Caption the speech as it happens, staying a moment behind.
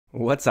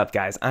What's up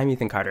guys, I'm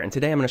Ethan Carter and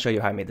today I'm going to show you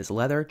how I made this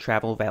leather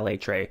travel valet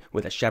tray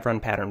with a chevron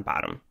pattern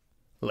bottom.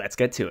 Let's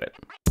get to it.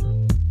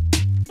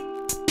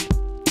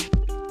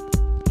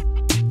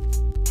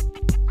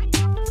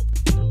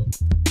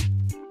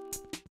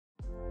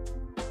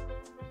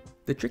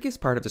 The trickiest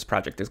part of this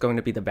project is going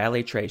to be the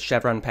valet tray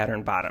chevron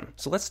pattern bottom,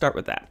 so let's start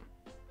with that.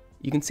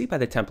 You can see by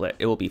the template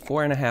it will be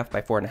 4.5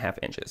 by 4.5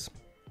 inches.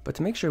 But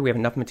to make sure we have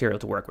enough material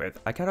to work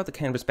with, I cut out the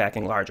canvas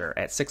backing larger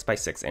at 6 by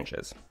 6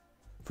 inches.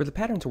 For the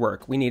pattern to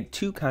work, we need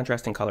two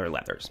contrasting color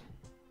leathers.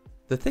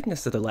 The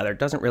thickness of the leather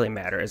doesn't really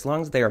matter as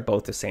long as they are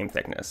both the same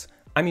thickness.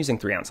 I'm using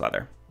 3-ounce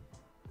leather.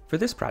 For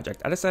this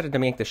project, I decided to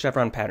make the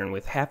chevron pattern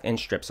with 1/2 inch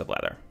strips of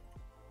leather.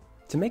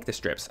 To make the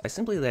strips, I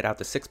simply laid out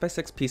the 6 by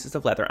 6 pieces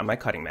of leather on my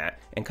cutting mat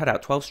and cut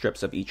out 12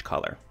 strips of each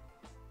color.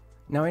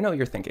 Now I know what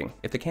you're thinking,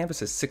 if the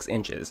canvas is 6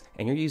 inches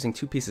and you're using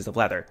 2 pieces of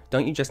leather,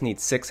 don't you just need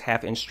 6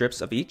 1/2-inch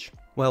strips of each?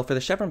 Well, for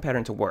the chevron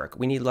pattern to work,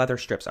 we need leather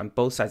strips on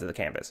both sides of the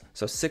canvas,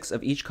 so 6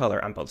 of each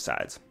color on both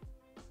sides.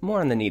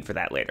 More on the need for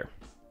that later.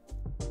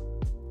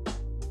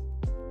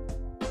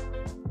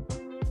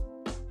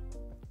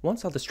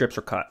 Once all the strips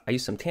were cut, I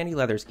used some Tandy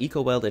Leather's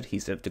Eco-Weld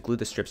adhesive to glue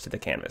the strips to the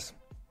canvas.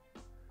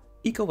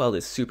 Eco-Weld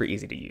is super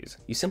easy to use.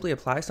 You simply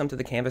apply some to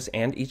the canvas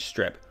and each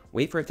strip,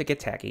 wait for it to get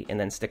tacky, and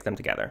then stick them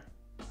together.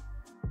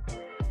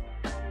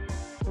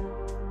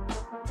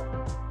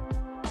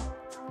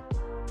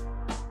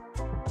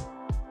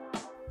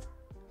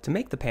 To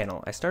make the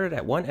panel, I started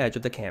at one edge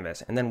of the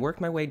canvas and then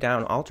worked my way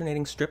down,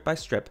 alternating strip by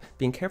strip,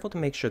 being careful to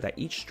make sure that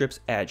each strip's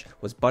edge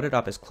was butted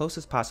up as close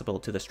as possible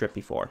to the strip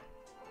before.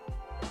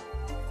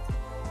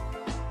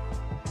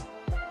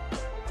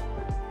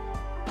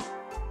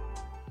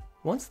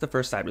 Once the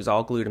first side was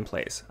all glued in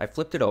place, I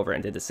flipped it over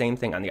and did the same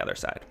thing on the other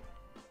side.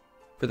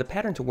 For the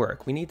pattern to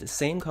work, we need the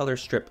same color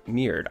strip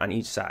mirrored on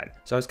each side,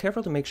 so I was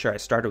careful to make sure I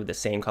started with the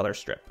same color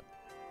strip.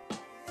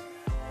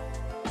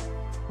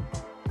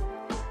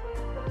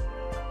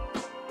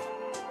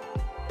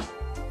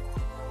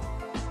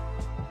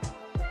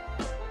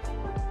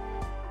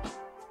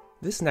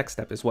 This next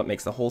step is what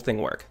makes the whole thing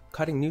work,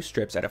 cutting new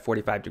strips at a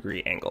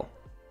 45-degree angle.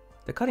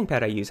 The cutting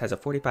pad I use has a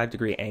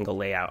 45-degree angle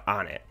layout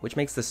on it, which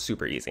makes this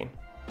super easy.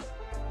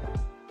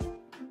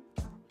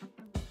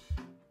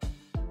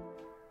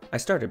 I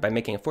started by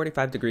making a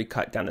 45-degree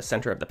cut down the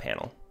center of the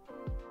panel.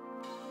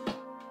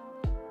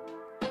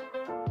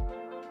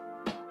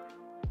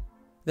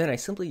 Then I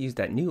simply used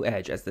that new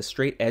edge as the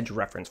straight edge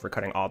reference for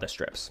cutting all the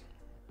strips.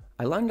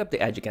 I lined up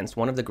the edge against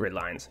one of the grid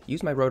lines,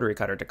 used my rotary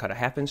cutter to cut a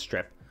 1/2-inch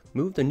strip,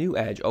 moved the new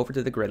edge over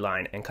to the grid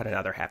line and cut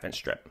another 1/2-inch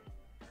strip.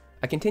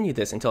 I continued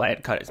this until I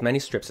had cut as many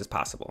strips as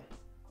possible.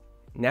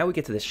 Now we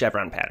get to the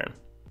chevron pattern.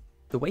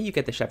 The way you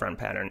get the chevron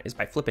pattern is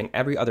by flipping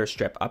every other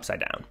strip upside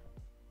down.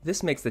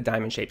 This makes the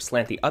diamond shape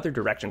slant the other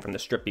direction from the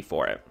strip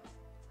before it.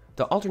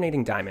 The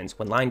alternating diamonds,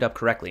 when lined up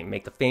correctly,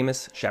 make the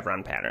famous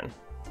chevron pattern.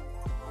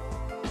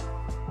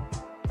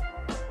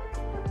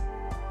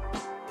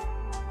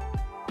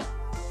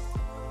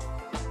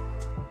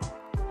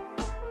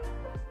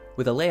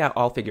 With the layout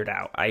all figured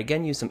out, I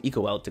again used some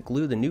Eco-Weld to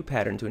glue the new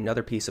pattern to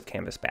another piece of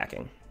canvas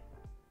backing.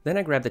 Then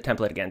I grabbed the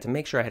template again to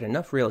make sure I had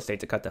enough real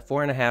estate to cut the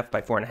 4.5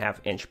 by 4.5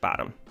 inch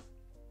bottom.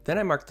 Then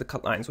I marked the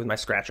cut lines with my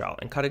scratch awl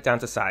and cut it down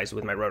to size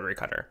with my rotary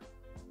cutter.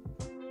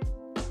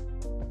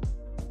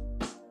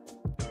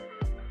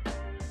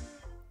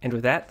 And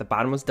with that, the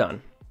bottom was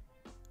done.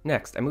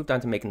 Next, I moved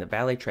on to making the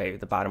valet tray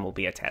the bottom will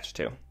be attached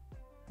to.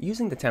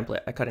 Using the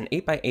template, I cut an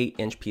 8 by 8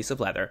 inch piece of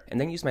leather and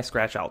then used my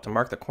scratch awl to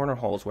mark the corner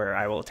holes where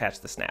I will attach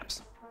the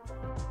snaps.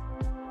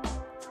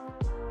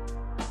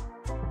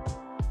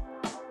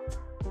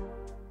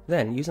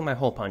 Then, using my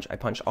hole punch, I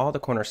punched all the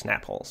corner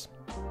snap holes.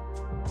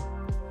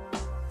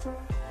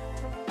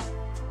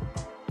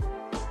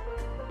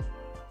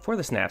 For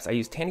the snaps, I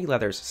used Tandy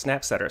Leather's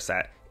Snap Setter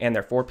set and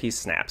their 4-piece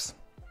snaps.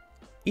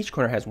 Each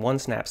corner has one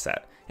snap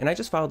set, and I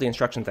just followed the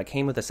instructions that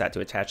came with the set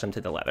to attach them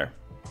to the leather.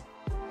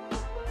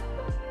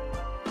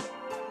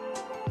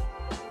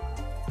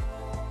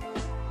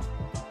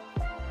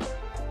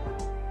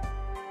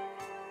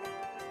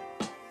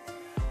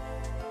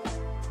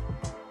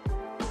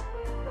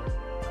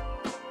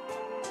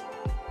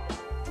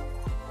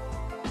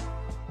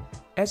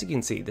 As you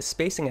can see, the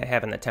spacing I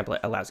have in the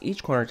template allows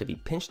each corner to be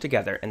pinched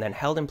together and then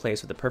held in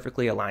place with a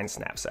perfectly aligned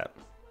snap set.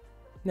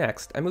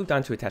 Next, I moved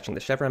on to attaching the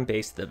chevron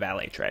base to the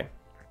valet tray.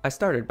 I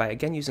started by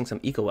again using some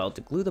Eco-Weld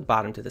to glue the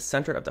bottom to the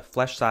center of the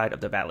flesh side of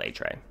the valet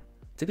tray.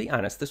 To be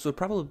honest, this would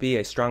probably be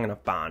a strong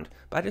enough bond,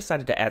 but I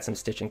decided to add some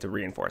stitching to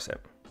reinforce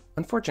it.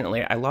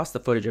 Unfortunately, I lost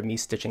the footage of me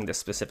stitching this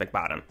specific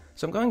bottom,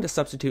 so I'm going to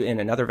substitute in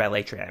another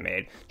valet tray I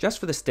made, just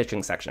for the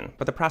stitching section,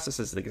 but the process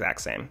is the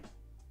exact same.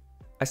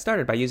 I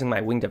started by using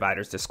my wing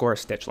dividers to score a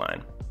stitch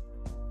line.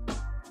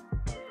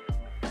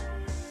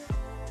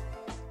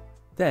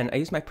 Then I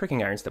used my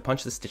pricking irons to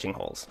punch the stitching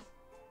holes.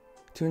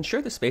 To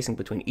ensure the spacing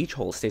between each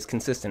hole stays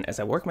consistent as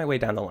I work my way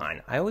down the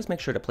line, I always make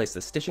sure to place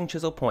the stitching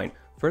chisel point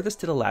furthest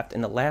to the left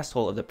in the last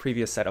hole of the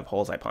previous set of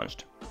holes I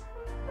punched.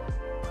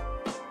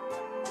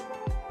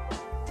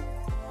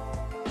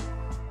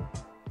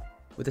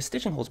 With the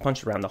stitching holes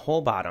punched around the whole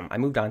bottom, I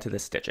moved on to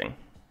this stitching.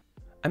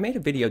 I made a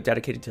video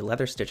dedicated to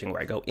leather stitching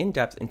where I go in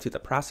depth into the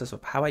process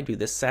of how I do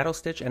this saddle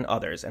stitch and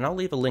others, and I'll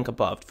leave a link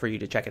above for you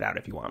to check it out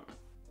if you want.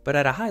 But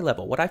at a high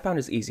level, what I found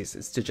is easiest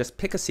is to just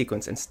pick a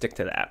sequence and stick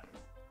to that.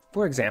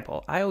 For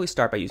example, I always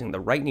start by using the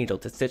right needle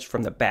to stitch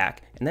from the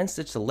back, and then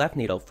stitch the left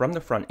needle from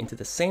the front into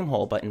the same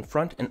hole but in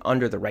front and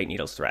under the right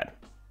needle's thread.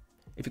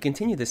 If you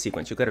continue this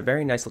sequence, you'll get a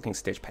very nice looking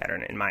stitch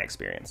pattern in my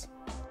experience.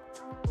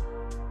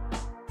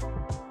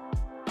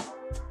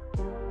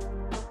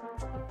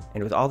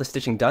 And with all the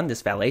stitching done,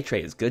 this valet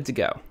tray is good to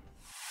go.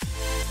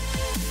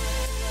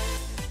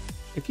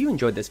 If you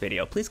enjoyed this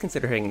video, please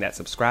consider hitting that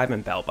subscribe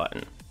and bell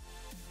button.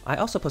 I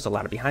also post a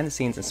lot of behind the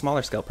scenes and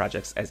smaller scale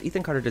projects as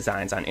Ethan Carter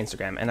Designs on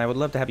Instagram, and I would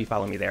love to have you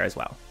follow me there as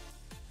well.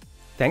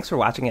 Thanks for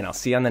watching, and I'll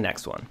see you on the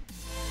next one.